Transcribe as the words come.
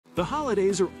The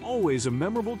holidays are always a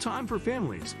memorable time for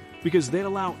families because they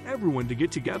allow everyone to get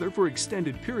together for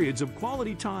extended periods of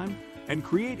quality time and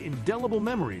create indelible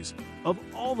memories of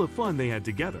all the fun they had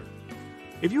together.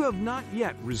 If you have not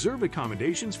yet reserved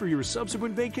accommodations for your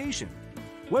subsequent vacation,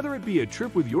 whether it be a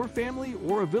trip with your family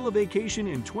or a villa vacation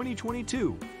in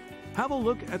 2022, have a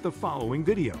look at the following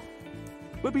video.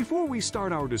 But before we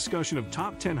start our discussion of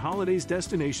top 10 holidays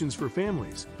destinations for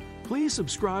families, please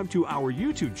subscribe to our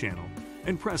YouTube channel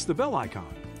and press the bell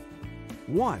icon.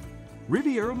 1.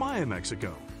 Riviera Maya,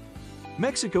 Mexico.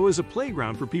 Mexico is a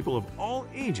playground for people of all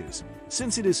ages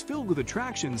since it is filled with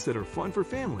attractions that are fun for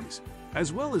families,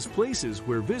 as well as places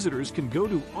where visitors can go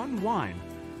to unwind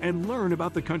and learn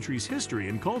about the country's history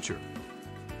and culture.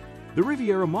 The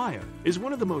Riviera Maya is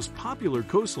one of the most popular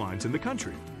coastlines in the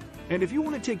country, and if you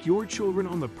want to take your children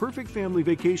on the perfect family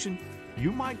vacation,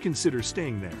 you might consider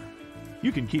staying there.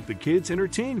 You can keep the kids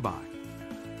entertained by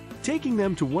taking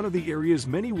them to one of the area's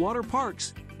many water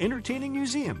parks, entertaining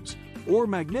museums, or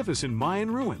magnificent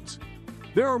Mayan ruins.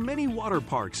 There are many water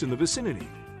parks in the vicinity.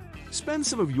 Spend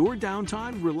some of your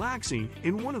downtime relaxing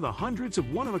in one of the hundreds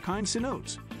of one-of-a-kind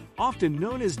cenotes, often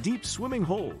known as deep swimming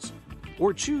holes,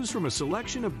 or choose from a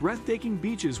selection of breathtaking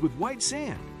beaches with white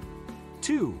sand.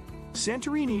 2.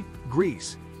 Santorini,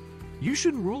 Greece. You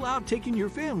shouldn't rule out taking your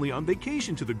family on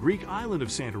vacation to the Greek island of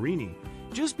Santorini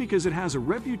just because it has a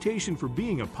reputation for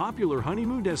being a popular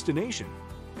honeymoon destination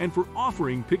and for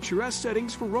offering picturesque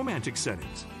settings for romantic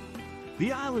settings.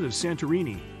 The island of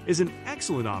Santorini is an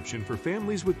excellent option for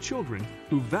families with children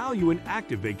who value an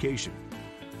active vacation.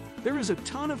 There is a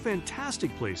ton of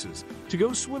fantastic places to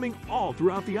go swimming all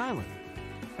throughout the island,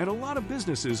 and a lot of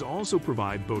businesses also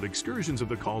provide boat excursions of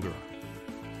the caldera.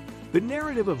 The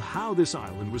narrative of how this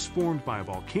island was formed by a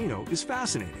volcano is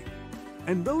fascinating,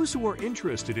 and those who are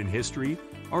interested in history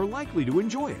are likely to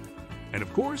enjoy it. And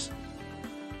of course,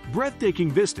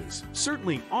 breathtaking vistas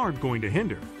certainly aren't going to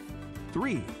hinder.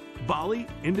 3. Bali,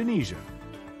 Indonesia.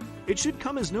 It should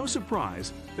come as no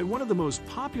surprise that one of the most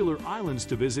popular islands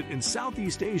to visit in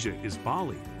Southeast Asia is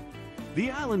Bali. The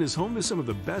island is home to some of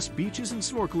the best beaches and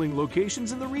snorkeling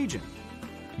locations in the region.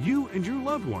 You and your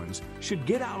loved ones should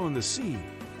get out on the sea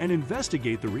and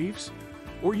investigate the reefs,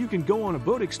 or you can go on a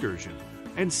boat excursion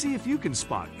and see if you can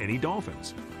spot any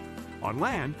dolphins. On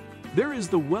land, there is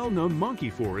the well-known monkey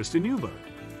forest in Ubud,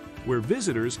 where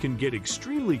visitors can get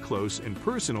extremely close and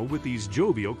personal with these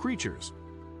jovial creatures.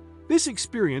 This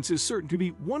experience is certain to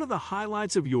be one of the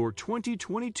highlights of your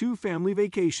 2022 family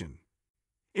vacation.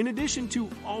 In addition to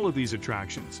all of these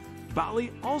attractions,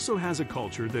 Bali also has a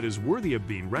culture that is worthy of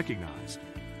being recognized.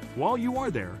 While you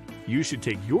are there, you should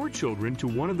take your children to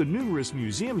one of the numerous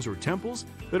museums or temples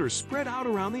that are spread out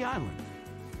around the island.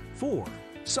 4.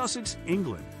 Sussex,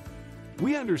 England.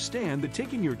 We understand that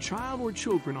taking your child or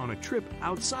children on a trip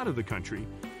outside of the country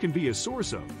can be a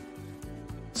source of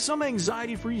some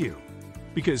anxiety for you,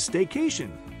 because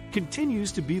staycation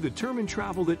continues to be the term in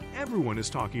travel that everyone is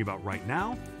talking about right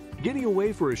now. Getting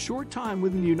away for a short time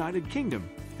within the United Kingdom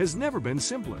has never been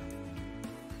simpler.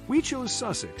 We chose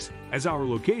Sussex as our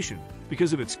location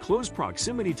because of its close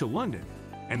proximity to London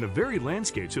and the varied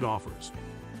landscapes it offers.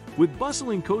 With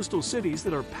bustling coastal cities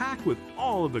that are packed with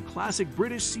all of the classic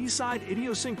British seaside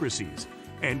idiosyncrasies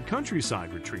and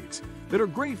countryside retreats that are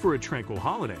great for a tranquil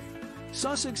holiday,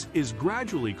 Sussex is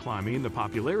gradually climbing in the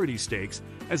popularity stakes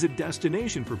as a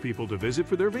destination for people to visit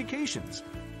for their vacations.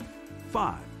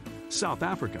 5. South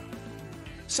Africa.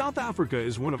 South Africa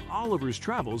is one of Oliver's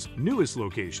Travel's newest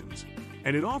locations,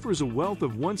 and it offers a wealth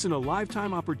of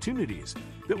once-in-a-lifetime opportunities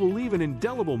that will leave an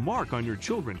indelible mark on your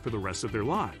children for the rest of their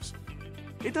lives.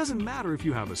 It doesn't matter if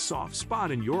you have a soft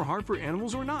spot in your heart for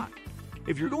animals or not.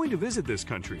 If you're going to visit this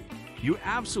country, you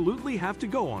absolutely have to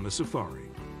go on a safari.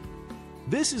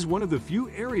 This is one of the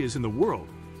few areas in the world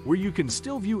where you can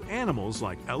still view animals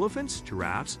like elephants,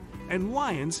 giraffes, and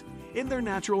lions in their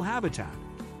natural habitat.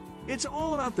 It's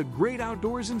all about the great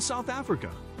outdoors in South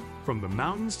Africa, from the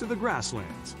mountains to the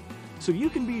grasslands. So you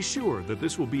can be sure that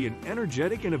this will be an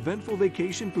energetic and eventful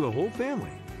vacation for the whole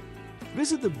family.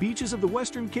 Visit the beaches of the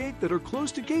Western Cape that are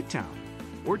close to Cape Town,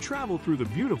 or travel through the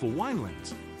beautiful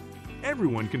winelands.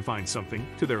 Everyone can find something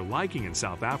to their liking in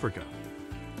South Africa.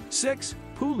 6.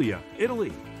 Puglia,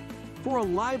 Italy. For a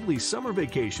lively summer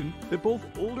vacation that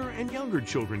both older and younger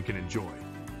children can enjoy,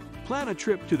 plan a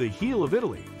trip to the heel of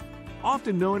Italy,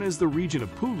 often known as the region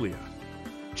of Puglia.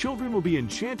 Children will be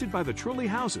enchanted by the trolley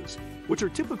houses, which are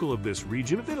typical of this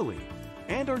region of Italy,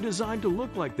 and are designed to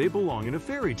look like they belong in a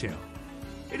fairy tale.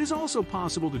 It is also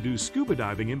possible to do scuba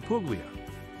diving in Puglia,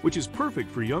 which is perfect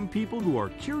for young people who are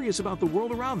curious about the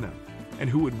world around them and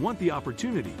who would want the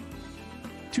opportunity.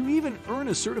 to even earn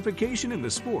a certification in the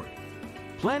sport.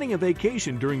 Planning a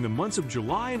vacation during the months of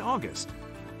July and August.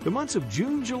 The months of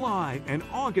June, July, and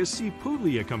August see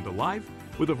Puglia come to life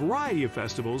with a variety of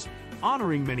festivals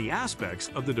honoring many aspects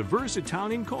of the diverse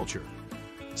Italian culture.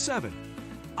 7.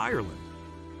 Ireland.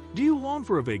 Do you long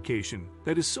for a vacation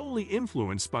that is solely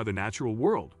influenced by the natural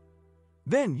world?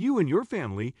 Then you and your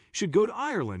family should go to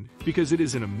Ireland because it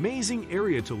is an amazing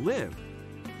area to live.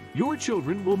 Your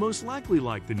children will most likely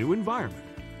like the new environment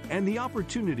and the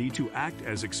opportunity to act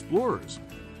as explorers.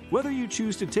 Whether you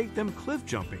choose to take them cliff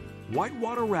jumping,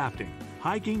 whitewater rafting,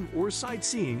 hiking, or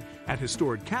sightseeing at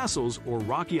historic castles or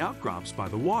rocky outcrops by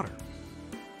the water,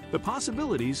 the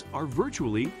possibilities are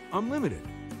virtually unlimited.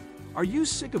 Are you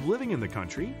sick of living in the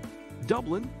country?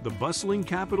 Dublin, the bustling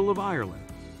capital of Ireland,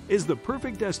 is the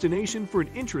perfect destination for an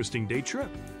interesting day trip.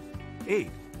 8.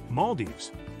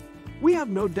 Maldives. We have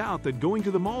no doubt that going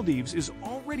to the Maldives is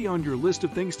already on your list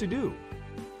of things to do.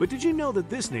 But did you know that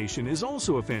this nation is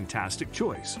also a fantastic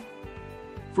choice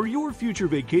for your future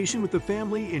vacation with the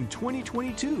family in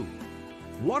 2022?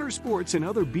 Water sports and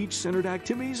other beach-centered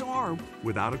activities are,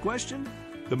 without a question,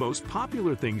 the most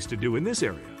popular things to do in this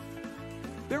area.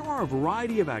 There are a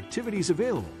variety of activities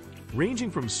available,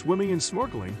 ranging from swimming and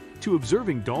snorkeling to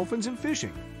observing dolphins and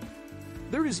fishing.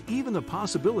 There is even the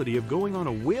possibility of going on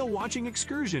a whale-watching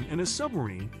excursion in a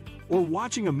submarine or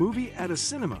watching a movie at a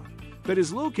cinema that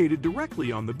is located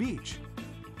directly on the beach.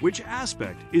 Which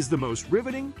aspect is the most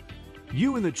riveting?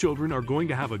 You and the children are going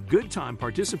to have a good time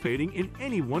participating in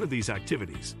any one of these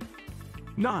activities.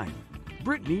 9.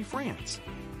 Brittany, France.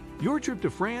 Your trip to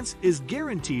France is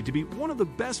guaranteed to be one of the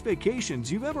best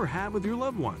vacations you've ever had with your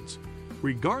loved ones,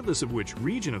 regardless of which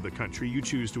region of the country you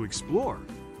choose to explore.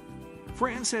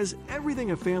 France has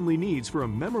everything a family needs for a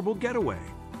memorable getaway.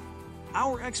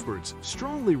 Our experts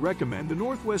strongly recommend the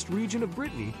northwest region of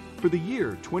Brittany for the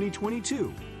year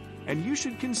 2022, and you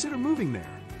should consider moving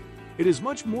there. It is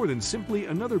much more than simply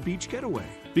another beach getaway,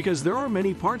 because there are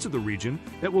many parts of the region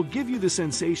that will give you the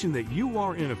sensation that you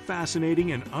are in a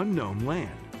fascinating and unknown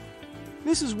land.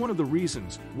 This is one of the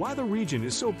reasons why the region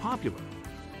is so popular.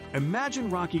 Imagine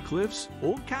rocky cliffs,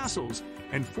 old castles,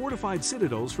 and fortified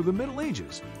citadels from the Middle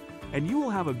Ages, and you will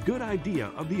have a good idea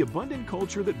of the abundant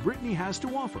culture that Brittany has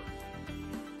to offer.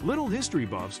 Little history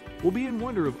buffs will be in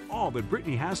wonder of all that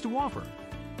Brittany has to offer.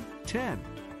 10.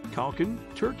 Kalkan,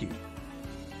 Turkey.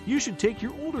 You should take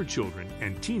your older children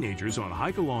and teenagers on a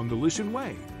hike along the Lishan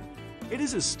Way. It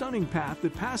is a stunning path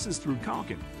that passes through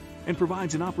Kalkan and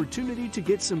provides an opportunity to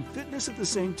get some fitness at the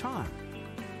same time.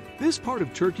 This part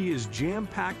of Turkey is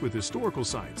jam-packed with historical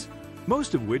sites,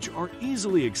 most of which are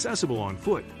easily accessible on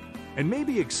foot and may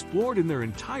be explored in their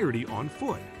entirety on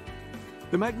foot.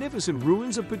 The magnificent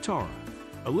ruins of Patara,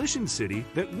 a Lycian city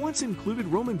that once included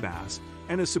Roman baths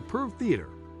and a superb theater,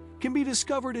 can be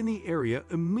discovered in the area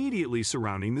immediately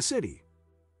surrounding the city.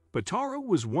 Patara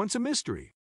was once a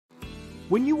mystery.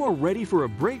 When you are ready for a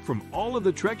break from all of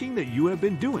the trekking that you have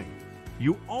been doing,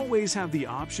 you always have the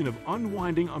option of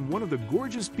unwinding on one of the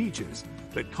gorgeous beaches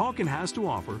that Kalkan has to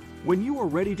offer when you are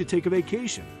ready to take a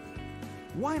vacation.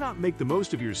 Why not make the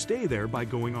most of your stay there by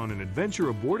going on an adventure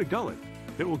aboard a gullet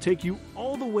that will take you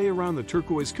all the way around the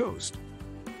turquoise coast?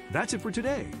 That's it for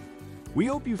today. We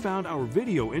hope you found our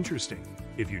video interesting.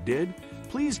 If you did,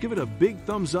 please give it a big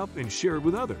thumbs up and share it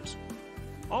with others.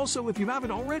 Also, if you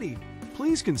haven't already,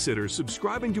 please consider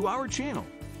subscribing to our channel.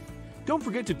 Don't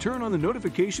forget to turn on the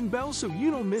notification bell so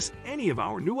you don't miss any of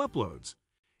our new uploads.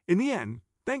 In the end,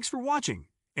 thanks for watching,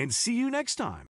 and see you next time.